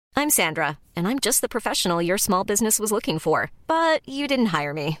I'm Sandra, and I'm just the professional your small business was looking for. But you didn't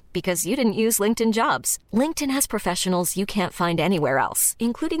hire me because you didn't use LinkedIn Jobs. LinkedIn has professionals you can't find anywhere else,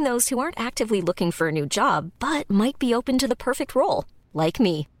 including those who aren't actively looking for a new job, but might be open to the perfect role, like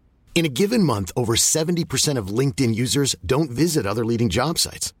me. In a given month, over 70% of LinkedIn users don't visit other leading job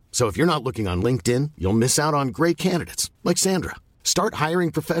sites. So if you're not looking on LinkedIn, you'll miss out on great candidates like Sandra. Start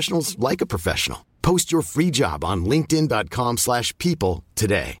hiring professionals like a professional. Post your free job on linkedin.com/people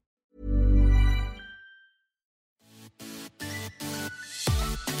today.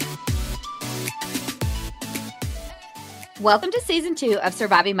 Welcome to Season 2 of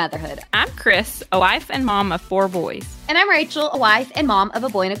Surviving Motherhood. I'm Chris, a wife and mom of 4 boys. And I'm Rachel, a wife and mom of a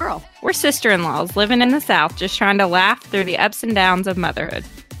boy and a girl. We're sister-in-laws living in the South, just trying to laugh through the ups and downs of motherhood.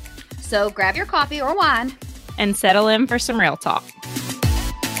 So grab your coffee or wine. And settle in for some real talk.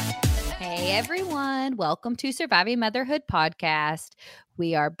 Hey everyone, welcome to Surviving Motherhood podcast.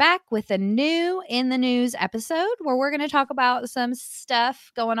 We are back with a new In the News episode where we're going to talk about some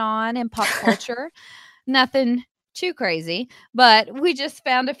stuff going on in pop culture. Nothing too crazy, but we just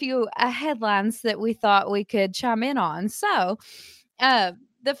found a few headlines that we thought we could chime in on. So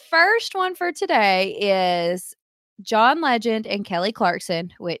the first one for today is John Legend and Kelly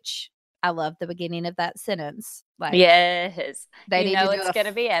Clarkson, which I love the beginning of that sentence. Like, yes, they need to do it's going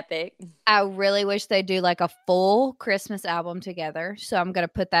to be epic. I really wish they do like a full Christmas album together. So I'm going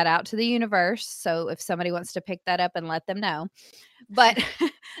to put that out to the universe. So if somebody wants to pick that up and let them know. But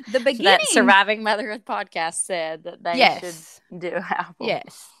the beginning, that Surviving Motherhood podcast said that they should do an album.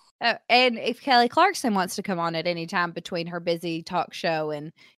 Yes. And if Kelly Clarkson wants to come on at any time between her busy talk show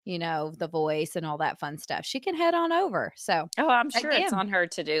and, you know, The Voice and all that fun stuff, she can head on over. So, I'm sure it's on her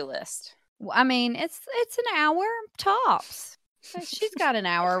to-do list. I mean, it's an hour tops. She's got an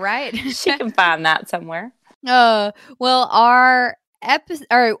hour, right? She can find that somewhere. Well, our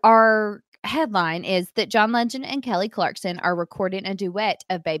headline is that John Legend and Kelly Clarkson are recording a duet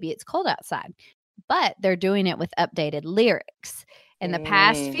of Baby It's Cold Outside, but they're doing it with updated lyrics. In the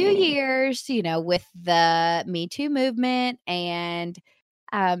past few years, you know, with the Me Too movement and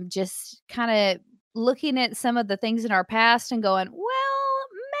just kind of looking at some of the things in our past and going, well,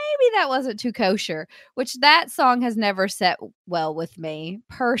 maybe that wasn't too kosher, which that song has never set well with me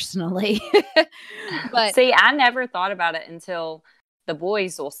personally. But see, I never thought about it until the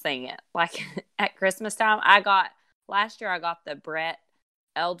boys will sing it. Like at Christmas time, last year I got the Brett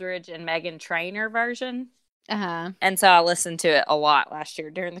Eldridge and Meghan Trainor version. Uh-huh. And so I listened to it a lot last year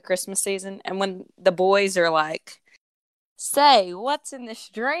during the Christmas season. And when the boys are like, say, what's in this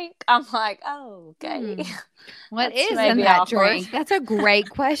drink? I'm like, oh, okay. What is in that drink? That's a great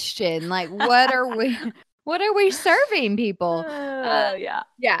question. Like, what are we serving people? Yeah.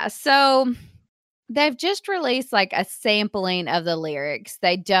 Yeah. So they've just released like a sampling of the lyrics.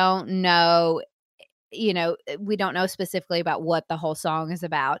 They don't know, you know, we don't know specifically about what the whole song is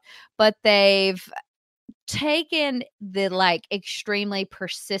about, but they've taken the like extremely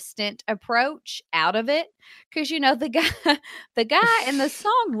persistent approach out of it, because you know the guy in the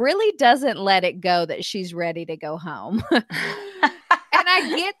song really doesn't let it go that she's ready to go home. And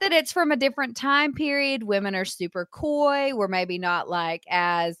I get that it's from a different time period. Women are super coy. We're maybe not like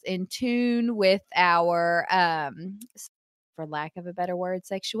as in tune with our for lack of a better word,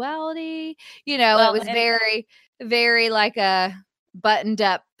 sexuality. You know, it was very, very like a buttoned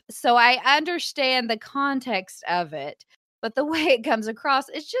up. So I understand the context of it, but the way it comes across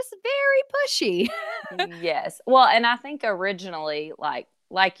is just very pushy. Yes. Well, and I think originally,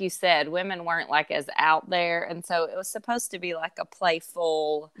 like you said, women weren't like as out there. And so it was supposed to be like a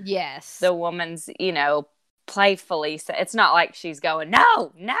playful, yes, the woman's, you know, playfully. So it's not like she's going,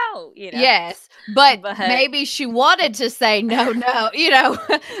 no, you know. Yes. But maybe she wanted to say no, you know,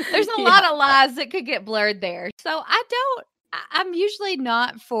 there's a lot of lies that could get blurred there. So I'm usually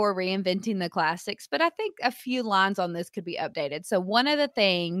not for reinventing the classics, but I think a few lines on this could be updated. So one of the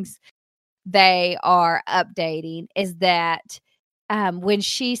things they are updating is that when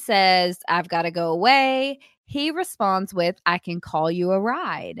she says, I've got to go away, he responds with, I can call you a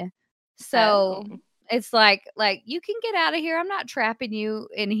ride. So it's like you can get out of here. I'm not trapping you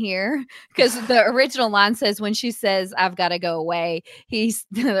in here. Because the original line says when she says, I've got to go away,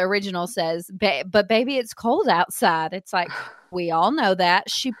 the original says, but baby, it's cold outside. It's like, we all know that.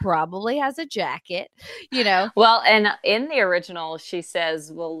 She probably has a jacket, you know. Well, and in the original, she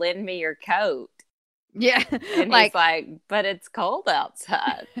says, well, lend me your coat. Yeah. And he's like, but it's cold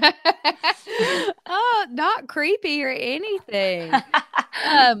outside. Oh, not creepy or anything.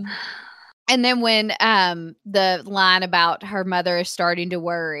 And then when the line about her mother is starting to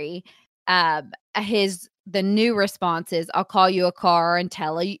worry, his the new response is, "I'll call you a car and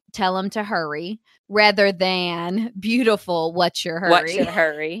tell him to hurry," rather than "Beautiful, what's your hurry?" What's your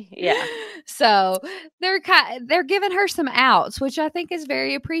hurry? Yeah. So they're giving her some outs, which I think is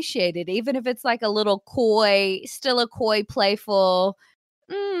very appreciated, even if it's like a little coy, still a coy, playful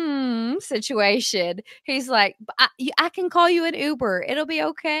situation. He's like, I can call you an Uber. It'll be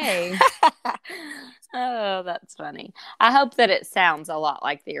okay. Oh, that's funny. I hope that it sounds a lot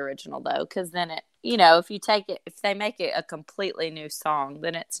like the original though, because then it, if they make it a completely new song,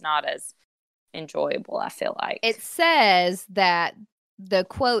 then it's not as enjoyable, I feel like. It says that the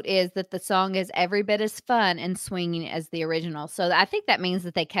quote is that the song is every bit as fun and swinging as the original. So I think that means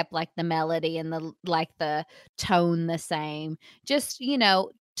that they kept like the melody and the tone the same. Just,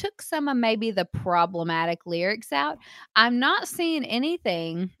 took some of maybe the problematic lyrics out. I'm not seeing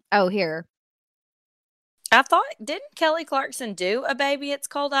anything. Oh, here. I thought, didn't Kelly Clarkson do a Baby It's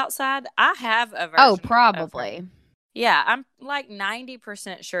Cold Outside? I have a version. Oh, probably. Yeah, I'm like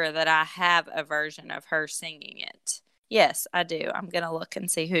 90% sure that I have a version of her singing it. Yes, I do. I'm going to look and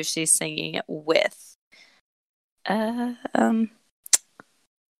see who she's singing it with.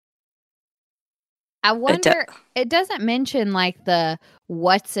 I wonder, it doesn't mention like the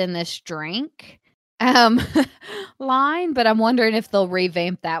 "what's in this drink" line, but I'm wondering if they'll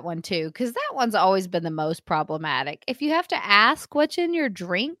revamp that one too, because that one's always been the most problematic. If you have to ask what's in your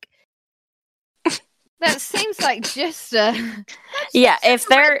drink, that seems like just a if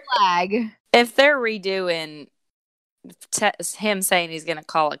they're flag. If they're redoing him saying he's going to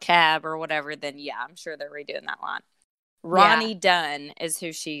call a cab or whatever, then yeah, I'm sure they're redoing that line. Ronnie Dunn is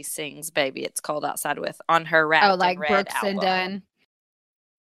who she sings "Baby It's Cold Outside" with on her Wrapped like in Red Brooks album. and Dunn.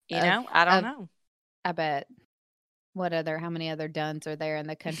 I don't know. I bet. How many other Dunns are there in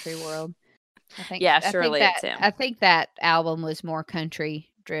the country world? I think. Surely it's him. I think that album was more country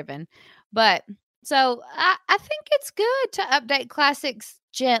driven, but so I think it's good to update classics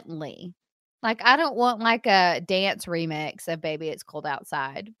gently. Like, I don't want like a dance remix of "Baby It's Cold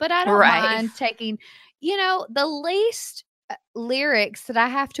Outside," but I don't mind taking, the least lyrics that I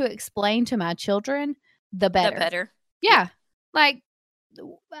have to explain to my children, the better. The better. Yeah. Like,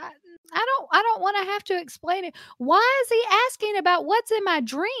 I don't want to have to explain it. Why is he asking about what's in my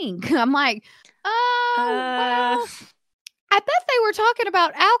drink? I'm like, well, I bet they were talking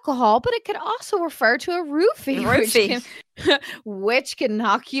about alcohol, but it could also refer to a roofie. Which can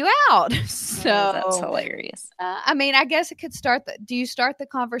knock you out. So that's hilarious. I guess it could start. Do you start the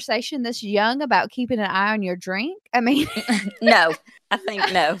conversation this young about keeping an eye on your drink? No, I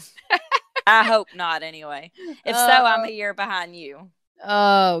think no. I hope not. Anyway, if so, I'm a year behind you.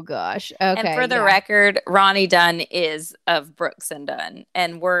 Oh gosh. Okay. And for the record, Ronnie Dunn is of Brooks and Dunn,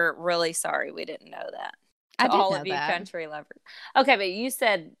 and we're really sorry we didn't know that. I did all know of you that. Country lovers. Okay, but you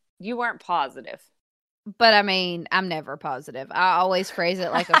said you weren't positive. But I'm never positive. I always phrase it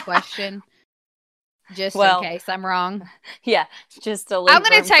like a question, just in case I'm wrong. Yeah, just to leave I'm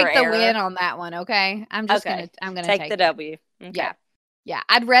going to take the error. win on that one. Okay, I'm going to take the W. Okay. Yeah.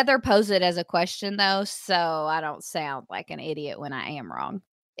 I'd rather pose it as a question though, so I don't sound like an idiot when I am wrong.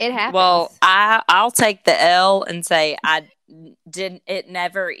 It happens. Well, I'll take the L and say it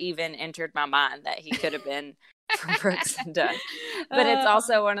never even entered my mind that he could have been from Brooks and Dunn. But it's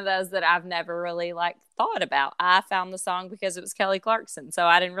also one of those that I've never really thought about. I found the song because it was Kelly Clarkson, so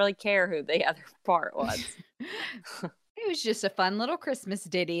I didn't really care who the other part was. It was just a fun little Christmas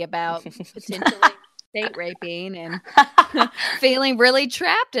ditty about potentially date raping and feeling really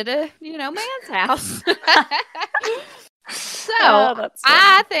trapped at a man's house. So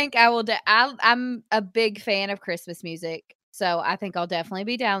I think I will. I'm a big fan of Christmas music, so I think I'll definitely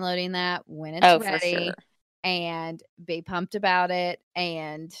be downloading that when it's ready, for sure. and be pumped about it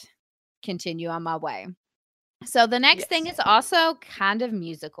and continue on my way. So the next thing is also kind of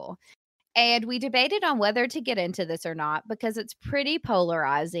musical, and we debated on whether to get into this or not because it's pretty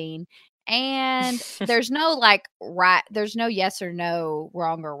polarizing, and there's no there's no yes or no,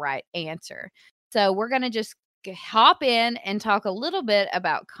 wrong or right answer. So we're gonna just hop in and talk a little bit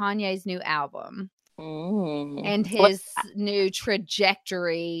about Kanye's new album and his new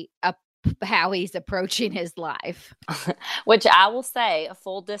trajectory up, how he's approaching his life. Which I will say, a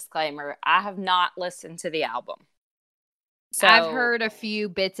full disclaimer, I have not listened to the album. So I've heard a few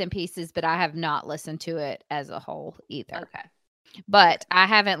bits and pieces, but I have not listened to it as a whole either. Okay. But I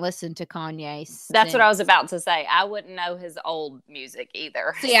haven't listened to Kanye since. That's what I was about to say. I wouldn't know his old music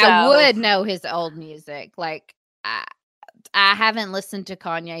either. See, I would know his old music. Like, I haven't listened to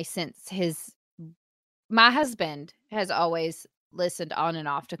Kanye since my husband has always listened on and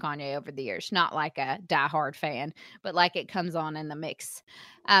off to Kanye over the years. Not like a diehard fan, but like it comes on in the mix,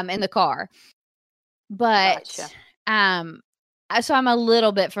 in the car. But Gotcha. so I'm a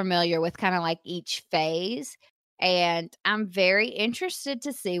little bit familiar with kind of like each phase, and I'm very interested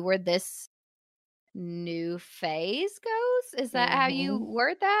to see where this new phase goes. Is that how you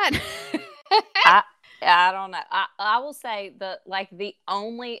word that? I I don't know. I will say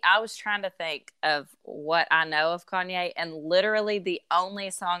I was trying to think of what I know of Kanye, and literally the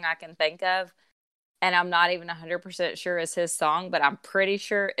only song I can think of, and I'm not even 100% sure is his song, but I'm pretty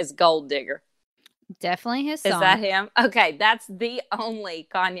sure is Gold Digger. Definitely his Is song. that him? Okay, that's the only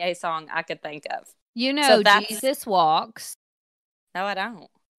Kanye song I could think of. You know, Jesus Walks. No, I don't.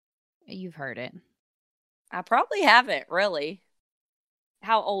 You've heard it. I probably haven't, really.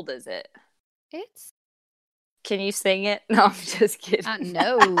 How old is it? Can you sing it? No, I'm just kidding.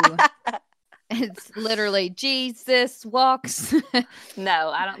 No. It's literally Jesus Walks. No,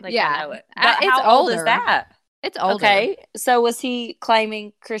 I don't think I know it. But it's how old older. is that? It's older. Okay, so was he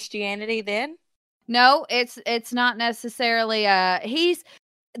claiming Christianity then? No, it's not necessarily he's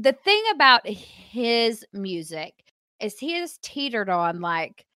the thing about his music is he has teetered on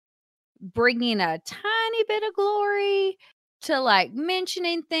like bringing a tiny bit of glory to like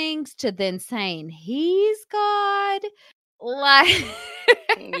mentioning things to then saying he's God. Like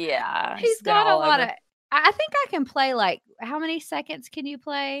Yeah, he's got a lot of I think I can play like how many seconds can you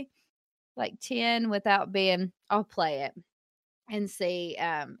play? Like 10 without being I'll play it and see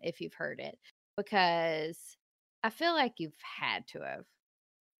if you've heard it because I feel like you've had to have.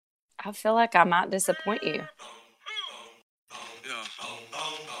 I feel like I might disappoint you.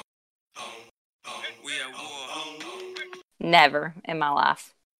 Never in my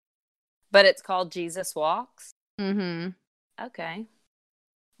life. But it's called Jesus Walks? Mm-hmm. Okay.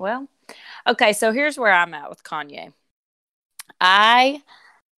 Well, okay, so here's where I'm at with Kanye. I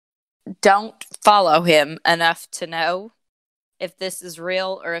don't follow him enough to know if this is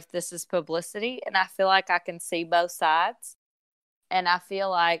real or if this is publicity, and I feel like I can see both sides. And I feel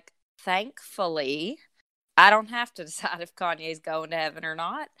like, thankfully, I don't have to decide if Kanye's going to heaven or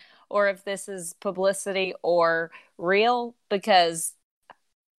not, or if this is publicity or real, because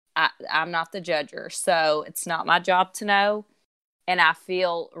I'm not the judger. So it's not my job to know. And I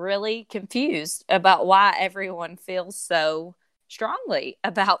feel really confused about why everyone feels so strongly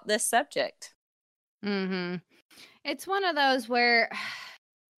about this subject. Mm-hmm. It's one of those where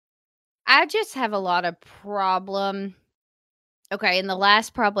I just have a lot of problem. Okay, in the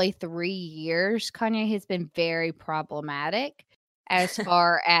last probably 3 years, Kanye has been very problematic as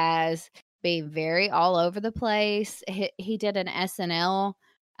far as being very all over the place. He did an SNL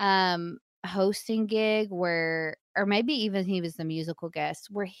hosting gig where, or maybe even he was the musical guest,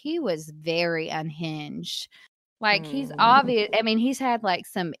 where he was very unhinged. Like he's obvious. I mean, he's had like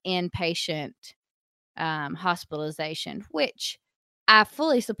some inpatient hospitalization, which I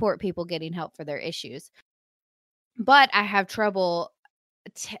fully support people getting help for their issues. But I have trouble.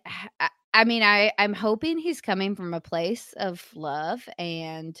 I'm hoping he's coming from a place of love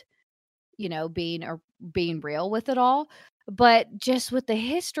and, you know, being real with it all. But just with the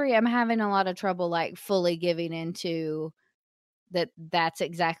history, I'm having a lot of trouble, like fully giving into that. That's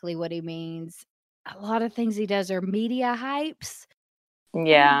exactly what he means. A lot of things he does are media hypes.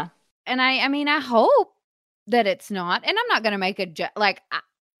 Yeah. And I mean, I hope that it's not. And I'm not going to make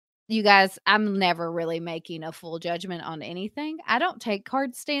you guys, I'm never really making a full judgment on anything. I don't take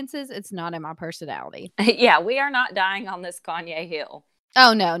hard stances. It's not in my personality. Yeah, we are not dying on this Kanye hill.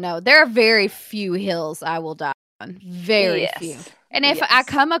 Oh, no. There are very few hills I will die on. Very few. And if I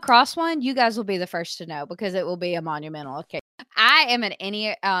come across one, you guys will be the first to know because it will be a monumental occasion. I am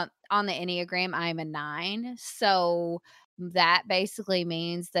on the Enneagram, I am a 9. So that basically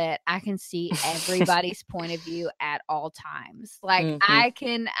means that I can see everybody's point of view at all times. Like I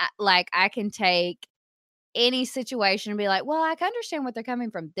can take any situation and be like, well, I can understand what they're coming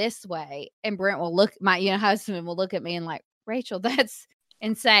from this way. And Brent will my husband will look at me and like, Rachel, that's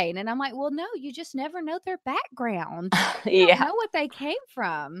insane. And I'm like, well, no, you just never know their background. You don't know what they came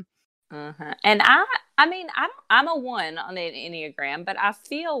from. Uh-huh. And I'm a 1 on the Enneagram, but I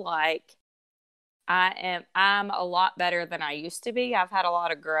feel like I'm a lot better than I used to be. I've had a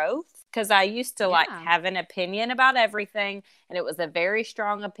lot of growth because I used to like have an opinion about everything, and it was a very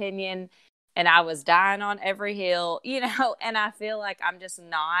strong opinion, and I was dying on every hill, and I feel like I'm just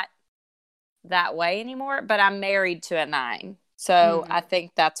not that way anymore, but I'm married to a 9. So I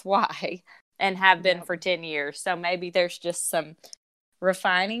think that's why, and have been for 10 years. So maybe there's just some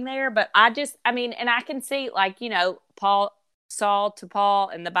refining there, but and I can see like, Saul to Paul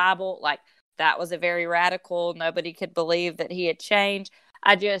in the Bible, like that was a very radical, nobody could believe that he had changed.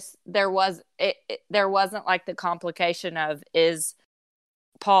 There wasn't like the complication of is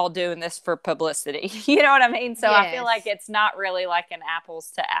Paul doing this for publicity. You know what I mean? So I feel like Yes. it's not really like an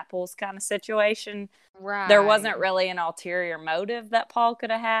apples to apples kind of situation. Right. There wasn't really an ulterior motive that Paul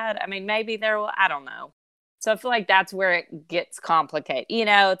could have had. I mean, maybe I don't know. So I feel like that's where it gets complicated. You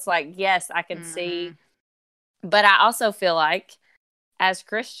know, it's like, yes, I can see, but I also feel like as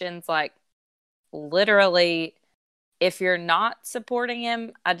Christians, like literally, if you're not supporting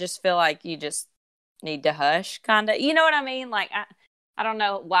him, I just feel like you just need to hush, kind of. You know what I mean? Like, I don't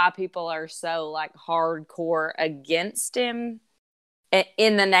know why people are so like hardcore against him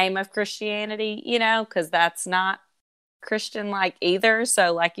in the name of Christianity, you know, because that's not Christian like either.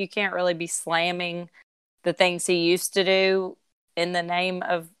 So like, you can't really be slamming the things he used to do in the name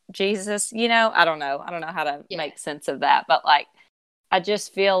of Jesus, you know. I don't know how to make sense of that, but like, I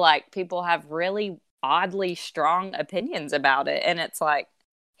just feel like people have really oddly strong opinions about it, and it's like,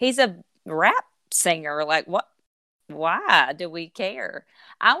 he's a rap singer. Like, what? Why do we care?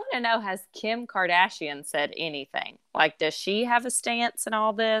 I want to know, has Kim Kardashian said anything? Like, does she have a stance in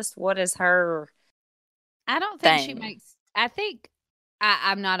all this? What is her I don't think thing? she makes. I think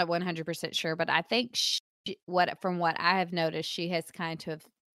I'm not a 100% sure, but I think from what I have noticed, she has kind of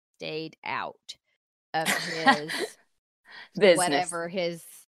stayed out of his Business. whatever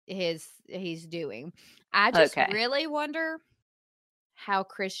he's doing. I just really wonder how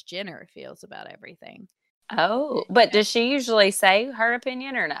Kris Jenner feels about everything. Oh, but does she usually say her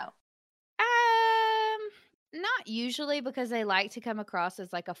opinion or no? Not usually, because they like to come across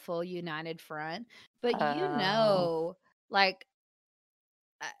as like a full united front. But like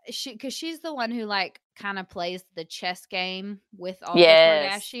because she's the one who like kind of plays the chess game with all the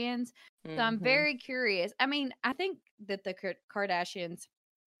Kardashians. So I'm very curious. I mean, I think that the Kardashians,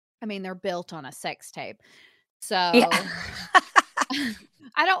 I mean, they're built on a sex tape. So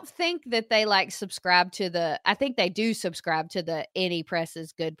I don't think that they like subscribe to I think they do subscribe to the any press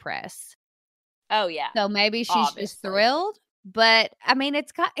is good press. Oh yeah. So maybe she's just thrilled, but I mean,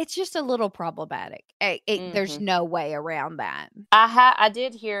 it's just a little problematic. There's no way around that. I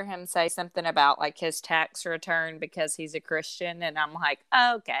did hear him say something about like his tax return because he's a Christian, and I'm like,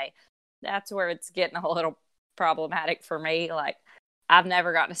 okay, that's where it's getting a little problematic for me. Like, I've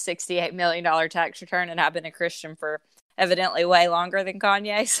never gotten a $68 million tax return, and I've been a Christian for evidently way longer than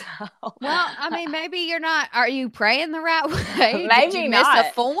Kanye. So. Well, I mean, maybe you're not. Are you praying the right way? Maybe Did you not. miss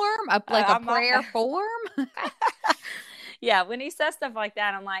a form, a prayer form? Yeah, when he says stuff like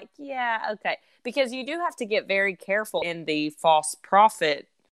that, I'm like, yeah, okay, because you do have to get very careful in the false prophet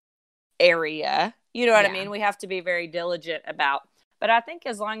area. You know what I mean? We have to be very diligent about. But I think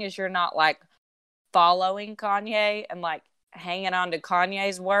as long as you're not like following Kanye and like hanging on to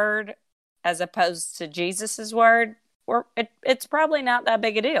Kanye's word as opposed to Jesus's word, it's probably not that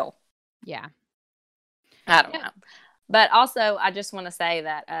big a deal. Yeah. I don't know. But also, I just want to say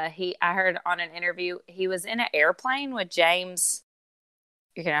that I heard on an interview, he was in an airplane with James.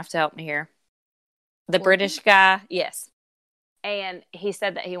 You're going to have to help me here. The British guy. Yes. And he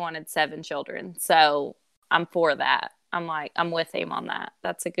said that he wanted 7 children. So I'm for that. I'm like, I'm with him on that.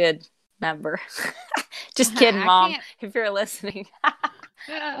 That's a good number. Just kidding, Mom, if you're listening.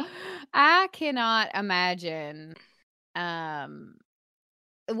 I cannot imagine.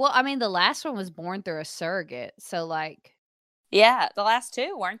 Well, I mean, the last one was born through a surrogate. So, like. Yeah, the last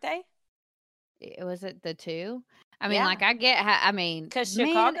 2, weren't they? Was it the 2? I mean, like, I get how, I mean. Because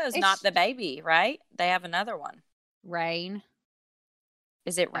Chicago's not the baby, right? They have another one. Rain.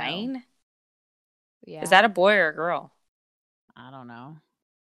 Is it Rain? No. Yeah. Is that a boy or a girl? I don't know.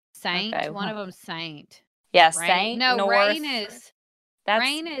 Saint. Okay. One of them's Saint. Yeah, Rain. Saint. No, North.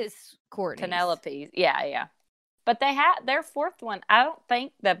 Rain is Courtney. Penelope. Yeah. But they had their 4th one. I don't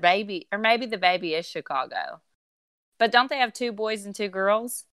think the baby, or maybe the baby is Chicago. But don't they have 2 boys and 2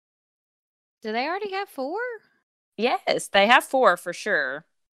 girls? Do they already have 4? Yes, they have 4 for sure.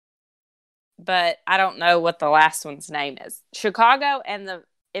 But I don't know what the last one's name is. Chicago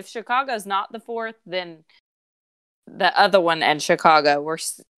if Chicago's not the 4th, then the other one and Chicago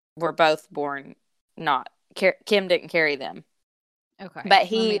were both born not. Kim didn't carry them. Okay.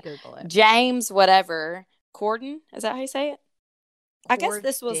 But James whatever, Corden, is that how you say it? I guess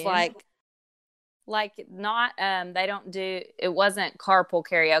this was like not they don't do, it wasn't carpool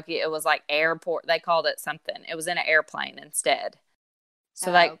karaoke, it was like airport, they called it something. It was in an airplane instead.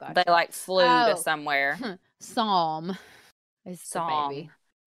 So they like flew to somewhere. Psalm is the baby.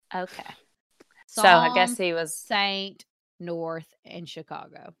 Okay. Psalm, so I guess he was Saint, North, and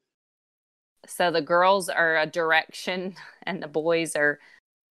Chicago. So the girls are a direction and the boys are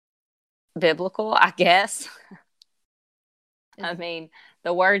biblical, I guess. I mean,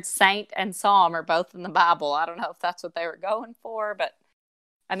 the words saint and psalm are both in the Bible. I don't know if that's what they were going for, but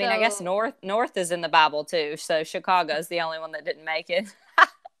I mean, I guess North is in the Bible too. So Chicago's the only one that didn't make it.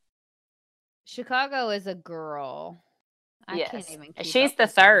 Chicago is a girl. I yes. can't even keep She's up the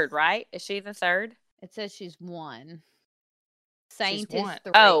with third, this. right? Is she the third? It says she's 1. Saint She's is 1.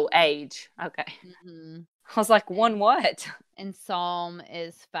 3. Oh, age. Okay. Mm-hmm. I was like, 1 what? And Psalm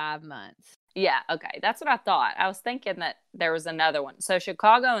is 5 months. Yeah, okay. That's what I thought. I was thinking that there was another one. So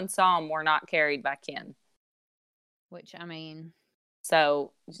Chicago and Psalm were not carried by kin. Which, I mean...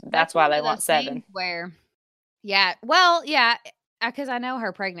 So that's why they want 7. Where, yeah, well, yeah, because I know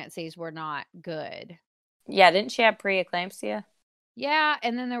her pregnancies were not good. Yeah, didn't she have preeclampsia? Yeah,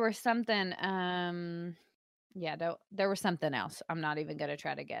 and then there was something, there was something else. I'm not even going to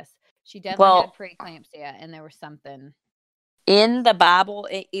try to guess. She definitely had preeclampsia, and there was something. In the Bible,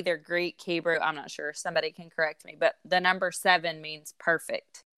 either Greek, Hebrew, I'm not sure. Somebody can correct me, but the number 7 means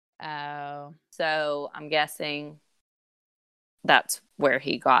perfect. Oh. So I'm guessing that's where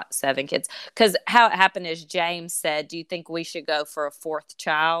he got 7 kids. Because how it happened is James said, do you think we should go for a 4th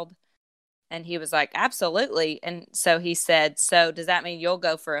child? And he was like, absolutely. And so he said, so does that mean you'll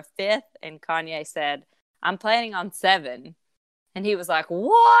go for a 5th? And Kanye said, I'm planning on 7. And he was like,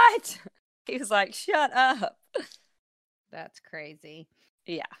 what? He was like, shut up. That's crazy.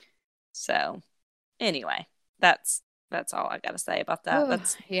 Yeah. So anyway, that's all I got to say about that.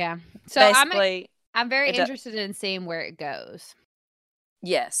 That's yeah. So basically, I'm very interested in seeing where it goes.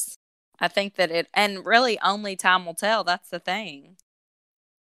 Yes. I think that and really only time will tell. That's the thing.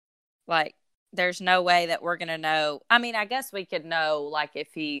 Like, there's no way that we're going to know. I mean, I guess we could know, like,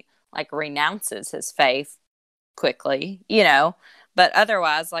 if he, like, renounces his faith quickly, but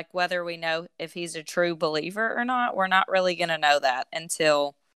otherwise, like, whether we know if he's a true believer or not, we're not really going to know that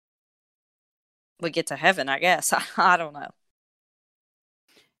until we get to heaven, I guess. I don't know.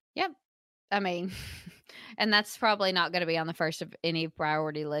 Yep. I mean, and that's probably not going to be on the first of any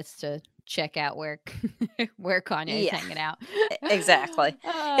priority list to check out where Kanye's hanging out. Exactly.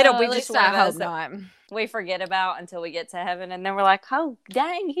 It'll be just one of those that we forget about until we get to heaven, and then we're like, oh,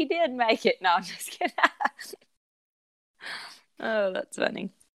 dang, he did make it. No, I'm just kidding. Oh, that's funny.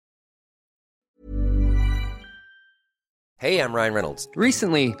 Hey, I'm Ryan Reynolds.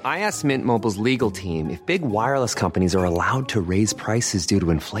 Recently, I asked Mint Mobile's legal team if big wireless companies are allowed to raise prices due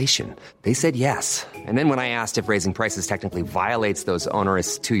to inflation. They said yes. And then when I asked if raising prices technically violates those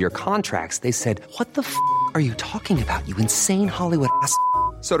onerous 2-year contracts, they said, what the f*** are you talking about, you insane Hollywood ass f-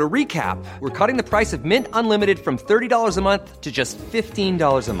 So to recap, we're cutting the price of Mint Unlimited from $30 a month to just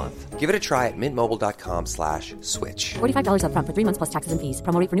 $15 a month. Give it a try at mintmobile.com/switch. $45 up front for 3 months plus taxes and fees.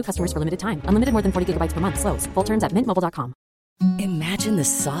 Promo rate for new customers for limited time. Unlimited more than 40 gigabytes per month. Slows full terms at mintmobile.com. Imagine the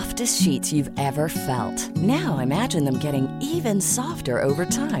softest sheets you've ever felt. Now imagine them getting even softer over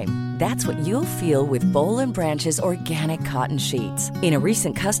time. That's what you'll feel with Boll & Branch's organic cotton sheets. In a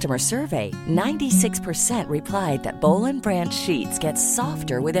recent customer survey, 96% replied that Boll & Branch sheets get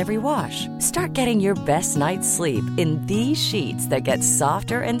softer with every wash. Start getting your best night's sleep in these sheets that get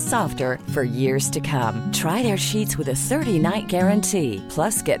softer and softer for years to come. Try their sheets with a 30-night guarantee.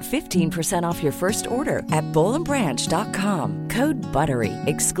 Plus, get 15% off your first order at bollandbranch.com. Code BUTTERY.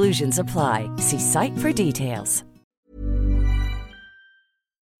 Exclusions apply. See site for details.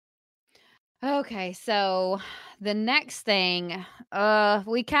 Okay, so the next thing,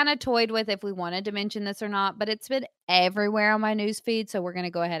 we kind of toyed with if we wanted to mention this or not, but it's been everywhere on my news feed, so we're going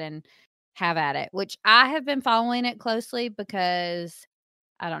to go ahead and have at it, which I have been following it closely because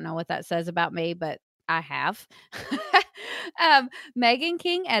I don't know what that says about me, but I have. Megan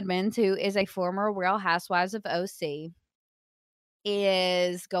King Edmonds, who is a former Real Housewives of OC,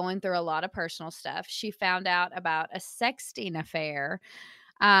 is going through a lot of personal stuff. She found out about a sexting affair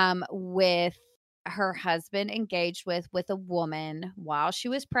with her husband engaged with a woman while she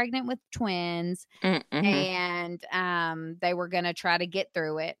was pregnant with twins. And they were going to try to get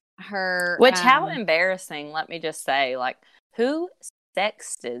through it. How embarrassing, let me just say, like, who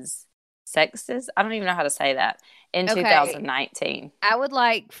sexts? I don't even know how to say that in 2019. I would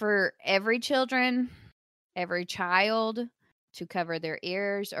like for every child to cover their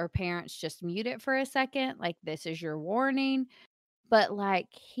ears, or parents just mute it for a second. Like, this is your warning. But, like,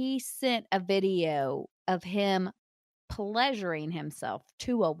 he sent a video of him pleasuring himself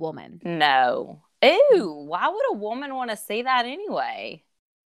to a woman. No. Ew. Why would a woman want to see that anyway?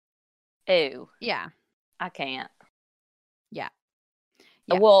 Ew. Yeah. I can't. Yeah.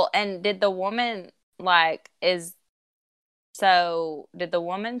 Well, and did the woman, did the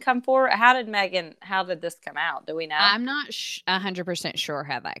woman come forward? How did this come out? Do we know? I'm not 100% sure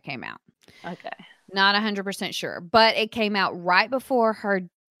how that came out. Okay. Not 100% sure, but it came out right before her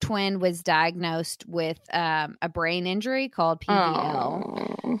twin was diagnosed with a brain injury called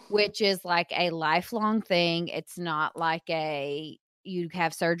PVL, which is like a lifelong thing. It's not like you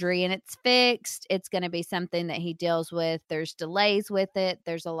have surgery and it's fixed. It's going to be something that he deals with. There's delays with it.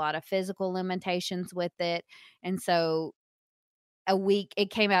 There's a lot of physical limitations with it. And so it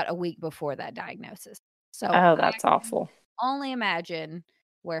came out a week before that diagnosis. So that's awful. Only imagine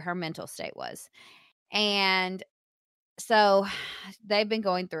where her mental state was. And so they've been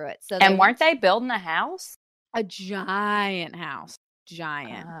going through it. So weren't they building a house? A giant house.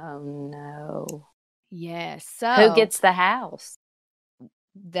 Giant. Oh, no. Yes. So who gets the house?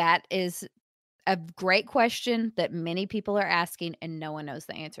 That is a great question that many people are asking, and no one knows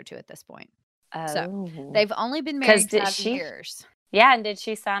the answer to at this point. Oh. So they've only been married 5 years. Yeah, and did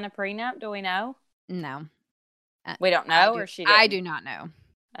she sign a prenup? Do we know? No. We don't know, or she didn't? I do not know.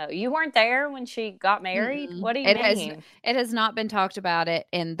 Oh, you weren't there when she got married? What do you mean? It has not been talked about it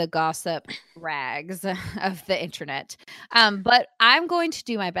in the gossip rags of the internet. But I'm going to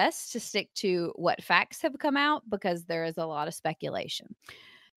do my best to stick to what facts have come out because there is a lot of speculation.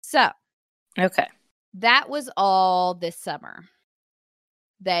 So, okay. That was all this summer.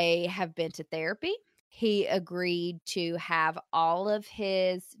 They have been to therapy. He agreed to have all of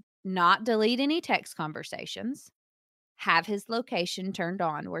his, not delete any text conversations, have his location turned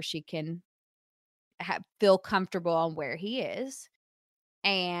on where she can feel comfortable on where he is.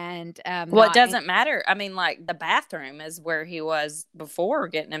 And it doesn't matter. I mean, like the bathroom is where he was before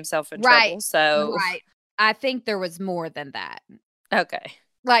getting himself in trouble. So I think there was more than that. Okay.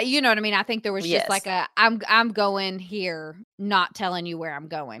 Like, you know what I mean? I think there was just like I'm going here, not telling you where I'm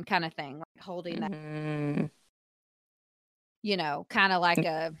going kind of thing. Like holding that, you know, kind of like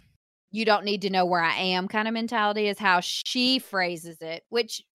a, you don't need to know where I am kind of mentality is how she phrases it,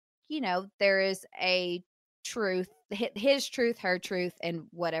 which, you know, there is a truth, his truth, her truth, and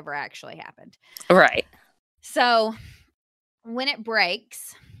whatever actually happened. Right. So when it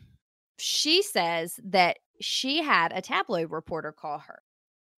breaks, she says that she had a tabloid reporter call her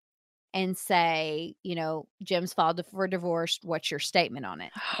and say, you know, Jim's filed for divorce. What's your statement on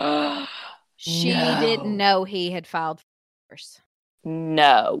it? She didn't know he had filed for divorce.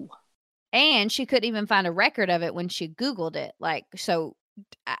 No. And she couldn't even find a record of it when she Googled it. Like, so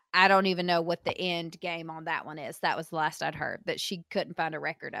I don't even know what the end game on that one is. That was the last I'd heard, that she couldn't find a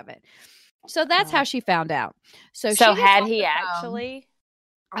record of it. So that's how she found out. So had he actually?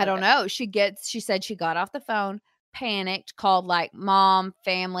 I don't know. She said she got off the phone, panicked, called like mom,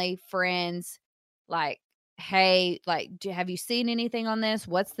 family, friends, like, hey, like, have you seen anything on this?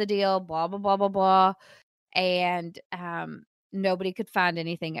 What's the deal? Blah, blah, blah, blah, blah. And nobody could find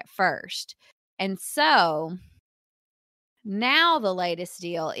anything at first. And so now the latest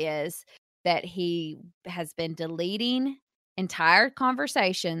deal is that he has been deleting entire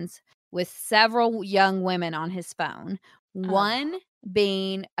conversations with several young women on his phone. One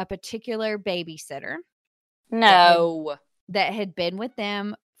being a particular babysitter. No. That had been with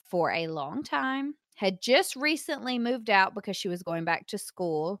them for a long time, had just recently moved out because she was going back to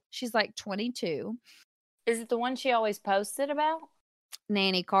school. She's like 22. Is it the one she always posted about?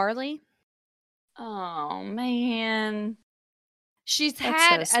 Nanny Carly. Oh, man. She's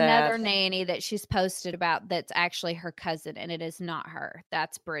had another nanny that she's posted about that's actually her cousin, and it is not her.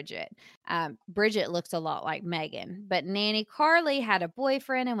 That's Bridget. Bridget looks a lot like Megan, but Nanny Carly had a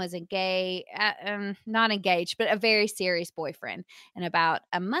boyfriend and was not engaged, but a very serious boyfriend. And about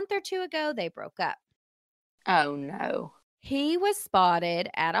a month or two ago, they broke up. Oh, no. He was spotted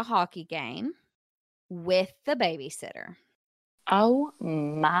at a hockey game with the babysitter. Oh,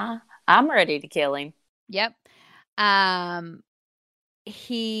 my. I'm ready to kill him. Yep.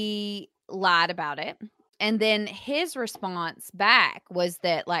 He lied about it. And then his response back was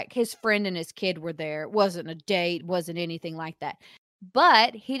that, like, his friend and his kid were there. It wasn't a date, wasn't anything like that.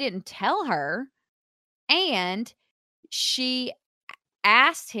 But he didn't tell her. And she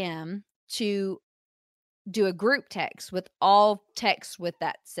asked him to do a group text with all texts with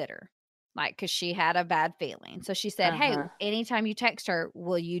that sitter. Like, because she had a bad feeling. So she said, hey, anytime you text her,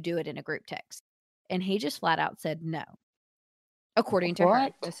 will you do it in a group text? And he just flat out said no. According to her.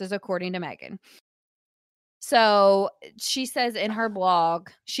 This is according to Megan. So she says in her blog,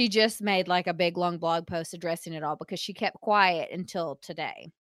 she just made like a big long blog post addressing it all because she kept quiet until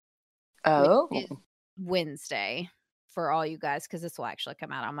today. Oh. Which is Wednesday. for all you guys, because this will actually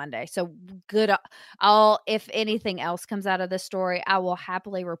come out on Monday. So good. If anything else comes out of this story, I will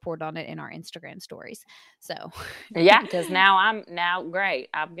happily report on it in our Instagram stories. So yeah, because now great.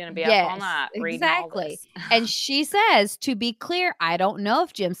 I'm gonna be up all night reading all this. And she says, to be clear, I don't know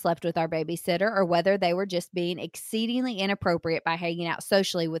if Jim slept with our babysitter or whether they were just being exceedingly inappropriate by hanging out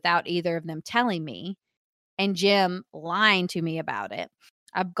socially without either of them telling me, and Jim lying to me about it.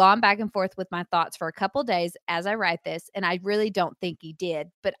 I've gone back and forth with my thoughts for a couple days as I write this, and I really don't think he did,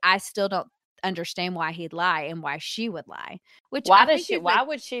 but I still don't understand why he'd lie and why she would lie. Why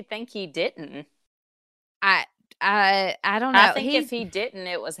would she think he didn't? I don't know. I think if he didn't,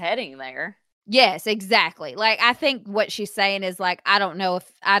 it was heading there. Yes, exactly. Like, I think what she's saying is like, I don't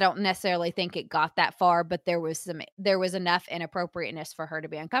necessarily think it got that far, but there was enough inappropriateness for her to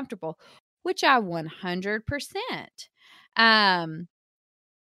be uncomfortable, which I 100%.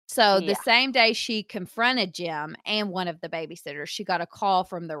 So the same day she confronted Jim and one of the babysitters, she got a call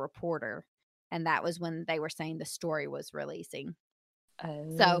from the reporter, and that was when they were saying the story was releasing.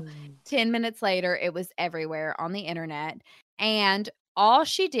 So 10 minutes later, it was everywhere on the internet, and all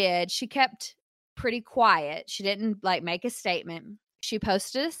she did, she kept pretty quiet. She didn't like make a statement. She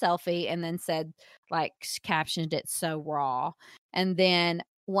posted a selfie and then said, like, captioned it so raw. And then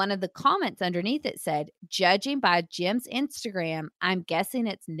one of the comments underneath it said, judging by Jim's Instagram, I'm guessing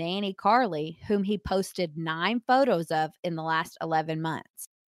it's Nanny Carly, whom he posted 9 photos of in the last 11 months.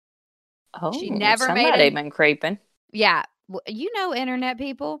 Oh, she never been creeping. Yeah. Internet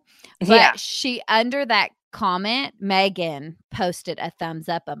people. But she, under that comment, Megan posted a thumbs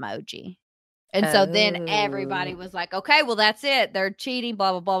up emoji. And so then everybody was like, okay, well, that's it. They're cheating,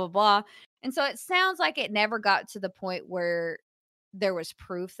 blah, blah, blah, blah, blah. And so it sounds like it never got to the point where there was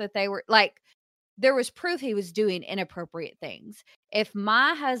proof that they were like, there was proof he was doing inappropriate things. If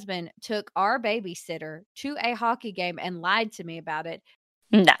my husband took our babysitter to a hockey game and lied to me about it,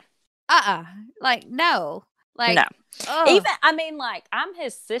 no. Like, no. Like, no. Ugh. Even, I mean, like, I'm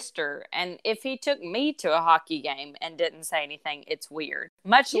his sister, and if he took me to a hockey game and didn't say anything, it's weird.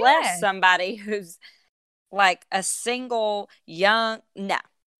 Much less somebody who's like a single young, no.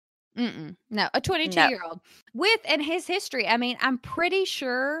 No, a 22-year-old and his history. I mean, I'm pretty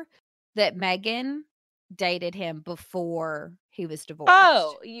sure that Megan dated him before he was divorced.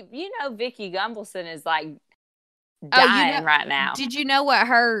 Oh, you know, Vicky Gumbelson is like dying right now. Did you know what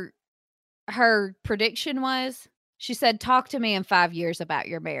her prediction was? She said, talk to me in 5 years about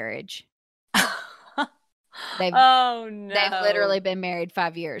your marriage. They've literally been married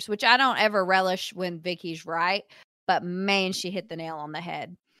 5 years, which I don't ever relish when Vicky's right, but man, she hit the nail on the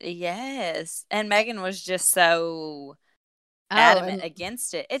head. Yes. And Megan was just so adamant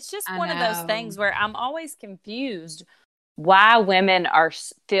against it. It's just one of those things where I'm always confused why women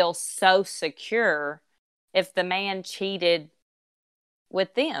feel so secure if the man cheated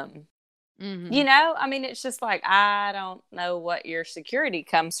with them. Mm-hmm. You know, I mean, it's just like, I don't know what your security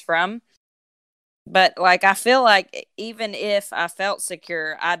comes from. But like, I feel like even if I felt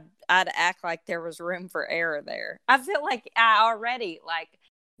secure, I'd act like there was room for error there. I feel like I already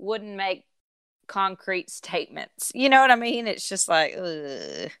wouldn't make concrete statements. You know what I mean? It's just like,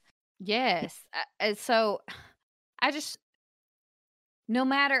 ugh. Yes. So I just, no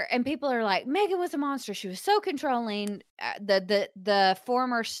matter, and people are like, Megan was a monster. She was so controlling. The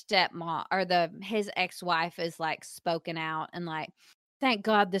former stepmom or his ex-wife is like spoken out and like, thank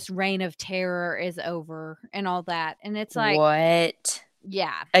God this reign of terror is over and all that. And it's like, what?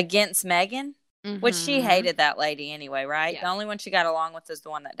 Yeah. Against Megan? Mm-hmm. Which she hated that lady anyway, right? Yeah. The only one she got along with is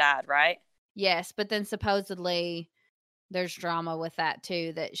the one that died, right? Yes, but then supposedly there's drama with that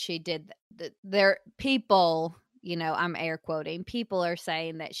too, that she did. There people, you know, I'm air quoting, people are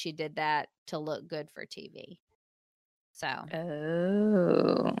saying that she did that to look good for TV.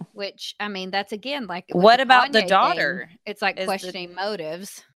 So, which, I mean, that's again like, what about the daughter? Thing, it's like questioning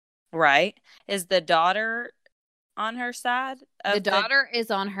motives, right? Is the daughter on her side? The daughter is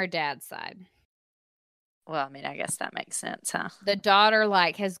on her dad's side. Well, I mean, I guess that makes sense, huh? The daughter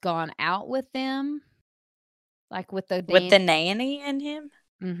has gone out with them, with the nanny and him.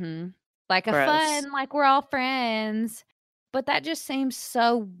 Mm-hmm. Like a fun, we're all friends. But that just seems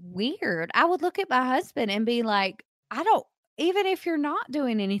so weird. I would look at my husband and be like, even if you're not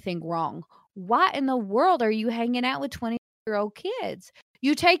doing anything wrong, why in the world are you hanging out with 20-year-old kids?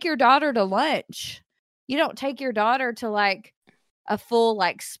 You take your daughter to lunch. You don't take your daughter to a full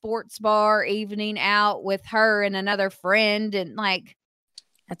sports bar evening out with her and another friend, and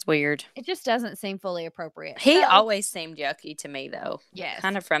that's weird. It just doesn't seem fully appropriate. He always seemed yucky to me though. Yes.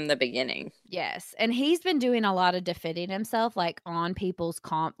 Kind of from the beginning. Yes. And he's been doing a lot of defending himself on people's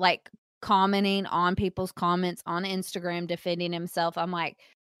commenting on people's comments on Instagram, defending himself. I'm like,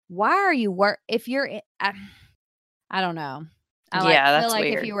 why are you if you're I don't know. I like Yeah, feel that's like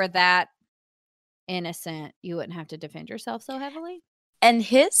if weird. you were that innocent, you wouldn't have to defend yourself so heavily. And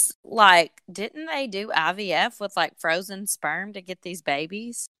his, like, didn't they do IVF with, like, frozen sperm to get these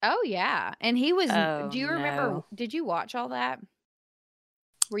babies? Oh yeah. And he was Oh, do you remember no. did you watch all that?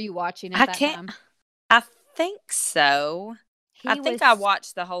 Were you watching at I that can't. time? I think so. I He think was I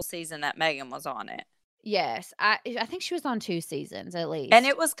watched the whole season that Megan was on it. Yes. I think she was on 2 seasons at least. And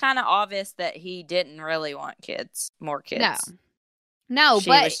it was kind of obvious that he didn't really want more No. kids. No, She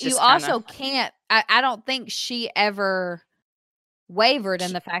but was you just also kinda- can't I don't think she ever wavered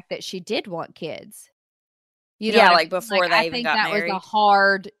in the fact that she did want kids. You know Yeah, what I like, mean? before they I even think got that was a married.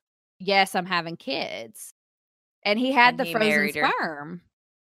 hard, "Yes, I'm having kids." And he had And the he frozen married her. sperm.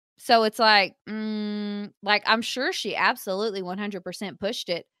 So it's like, like, I'm sure she absolutely 100% pushed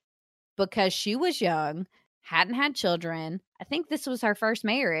it because she was young, hadn't had children. I think this was her first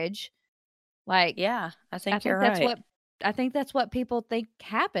marriage. Like, Yeah, I I think think you're that's right. what people think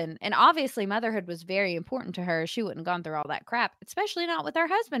happened. And obviously motherhood was very important to her. She wouldn't have gone through all that crap, especially not with her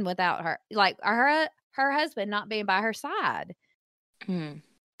husband without her. Like her husband not being by her side. Mm.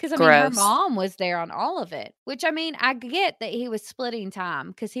 Cuz I mean her Gross. mom was there on all of it, which I mean I get that he was splitting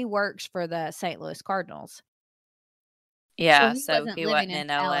time cuz he works for the St. Louis Cardinals. So Yeah, he so wasn't he living wasn't in in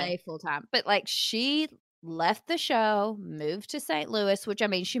LA. LA full time. But like she left the show, moved to St. Louis, which I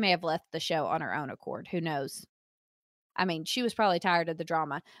mean she may have left the show on her own accord. Who knows? I mean, she was probably tired of the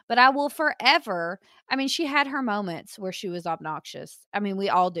drama, but I will forever. I mean, she had her moments where she was obnoxious. I mean, we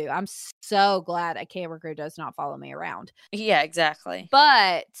all do. I'm so glad a camera crew does not follow me around. Yeah, exactly.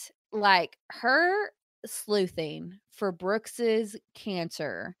 But like her sleuthing for Brooks's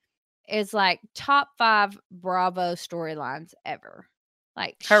cancer is like top 5 Bravo storylines ever.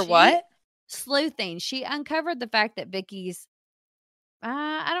 Like Her what? sleuthing. She uncovered the fact that Vicky's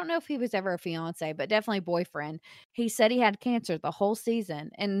I don't know if he was ever a fiance, but definitely boyfriend. He said he had cancer the whole season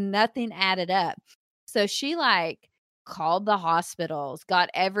and nothing added up. So she like called the hospitals,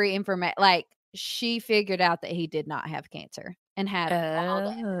 got every information. Like she figured out that he did not have cancer and had all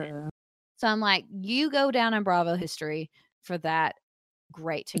the evidence. Oh. So I'm like, you go down in Bravo history for that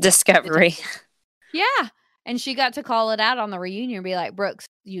great Discovery. Yeah. And she got to call it out on the reunion and be like, Brooks,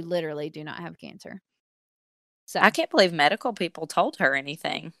 you literally do not have cancer. So I can't believe medical people told her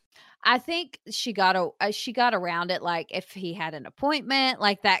anything. I think she got around it, like if he had an appointment,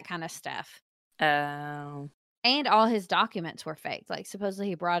 like that kind of stuff. Oh. And all his documents were faked. Like supposedly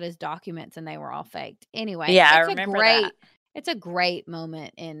he brought his documents and they were all faked. Anyway, Yeah, I it's remember that. It's a great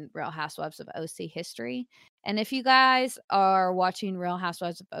moment in Real Housewives of OC history. And if you guys are watching Real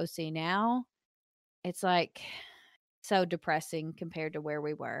Housewives of OC now, it's like so depressing compared to where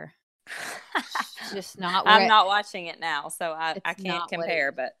we were. It's just not I'm not watching it now, so I it's can't not what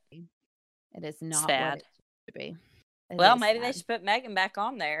compare, but it is not sad. what it should be. It Well, is maybe they sad. should put Megan back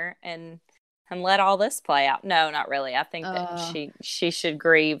on there and let all this play out. No, not really. I think that she should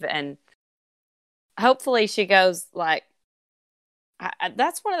grieve, and hopefully she goes like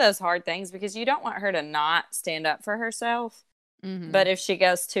that's one of those hard things because you don't want her to not stand up for herself. Mhm. But if she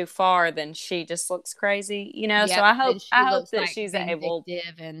goes too far, then she just looks crazy, you know. So Yep, I then hope she that looks like she's able,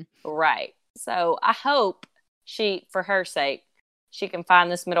 vindictive and right. So I hope she, for her sake, she can find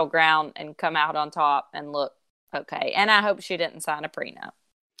this middle ground and come out on top and look okay. And I hope she didn't sign a prenup.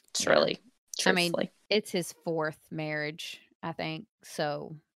 It's Yeah. really, I mean, truthfully. it's his 4th marriage, I think.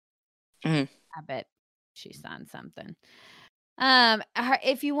 So Mhm. I bet she signed something.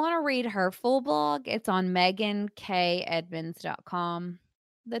 If you want to read her full blog, it's on megankedmonds.com.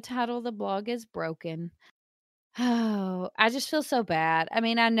 The title of the blog is Broken. Oh, I just feel so bad. I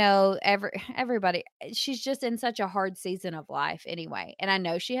mean, I know everybody, she's just in such a hard season of life anyway. And I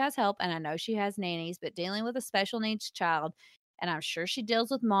know she has help and I know she has nannies, but dealing with a special needs child, and I'm sure she deals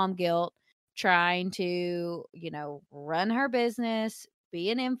with mom guilt, trying to, run her business,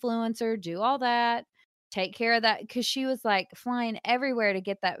 be an influencer, do all that, take care of that. Cause she was like flying everywhere to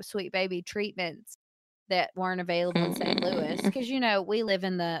get that sweet baby treatments that weren't available in St. Louis. Cause we live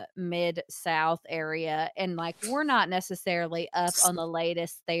in the mid-South area and like we're not necessarily up on the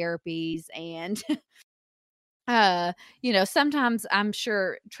latest therapies and sometimes I'm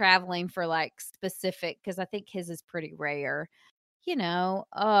sure traveling for like specific, because I think his is pretty rare,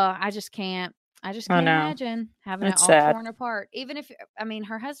 I just can't imagine having it It's all sad. torn apart. Even if, I mean,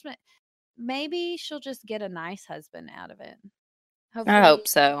 her husband, maybe she'll just get a nice husband out of it. I hope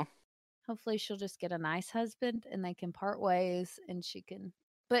so. Hopefully she'll just get a nice husband and they can part ways and she can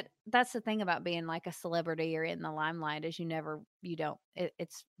But that's the thing about being like a celebrity or in the limelight is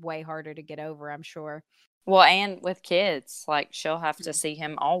it's way harder to get over, I'm sure. Well, and with kids, like she'll have to see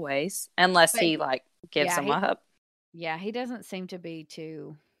him always unless he like gives him up. Yeah, he doesn't seem to be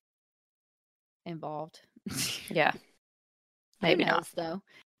too involved. Yeah. Maybe Who knows, not. though.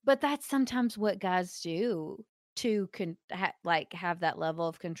 But that's sometimes what guys do to have that level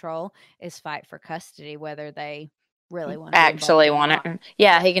of control is fight for custody, whether they really want to actually want it.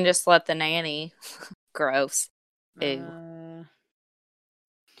 Yeah, he can just let the nanny. Gross. Ew.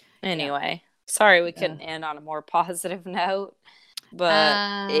 Anyway, sorry we couldn't end on a more positive note,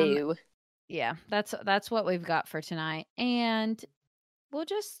 but ew. Yeah, that's what we've got for tonight, and we'll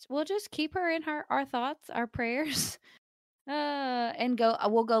just keep her in our thoughts, our prayers. And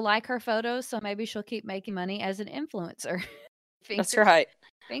we'll go like her photos, so maybe she'll keep making money as an influencer. That's right.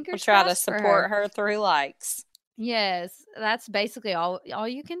 We'll try to support her through likes. Yes, that's basically all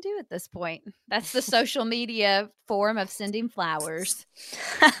you can do at this point. That's the social media form of sending flowers.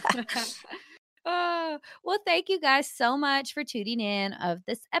 Well, thank you guys so much for tuning in of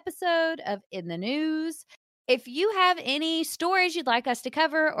this episode of In the News. If you have any stories you'd like us to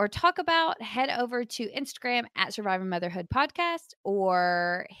cover or talk about, head over to Instagram at Surviving Motherhood Podcast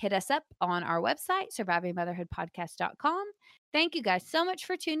or hit us up on our website, survivingmotherhoodpodcast.com. Thank you guys so much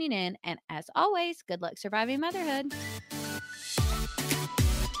for tuning in. And as always, good luck surviving motherhood.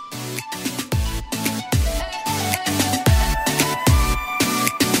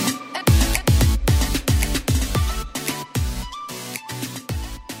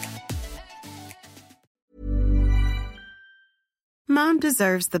 Mom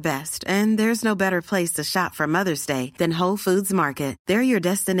deserves the best, and there's no better place to shop for Mother's Day than Whole Foods Market. They're your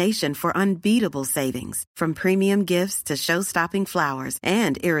destination for unbeatable savings, from premium gifts to show-stopping flowers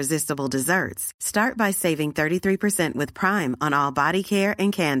and irresistible desserts. Start by saving 33% with Prime on all body care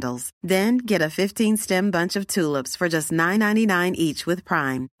and candles. Then get a 15-stem bunch of tulips for just $9.99 each with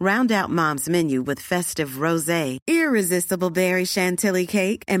Prime. Round out Mom's menu with festive rosé, irresistible berry chantilly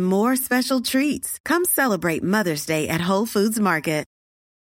cake, and more special treats. Come celebrate Mother's Day at Whole Foods Market.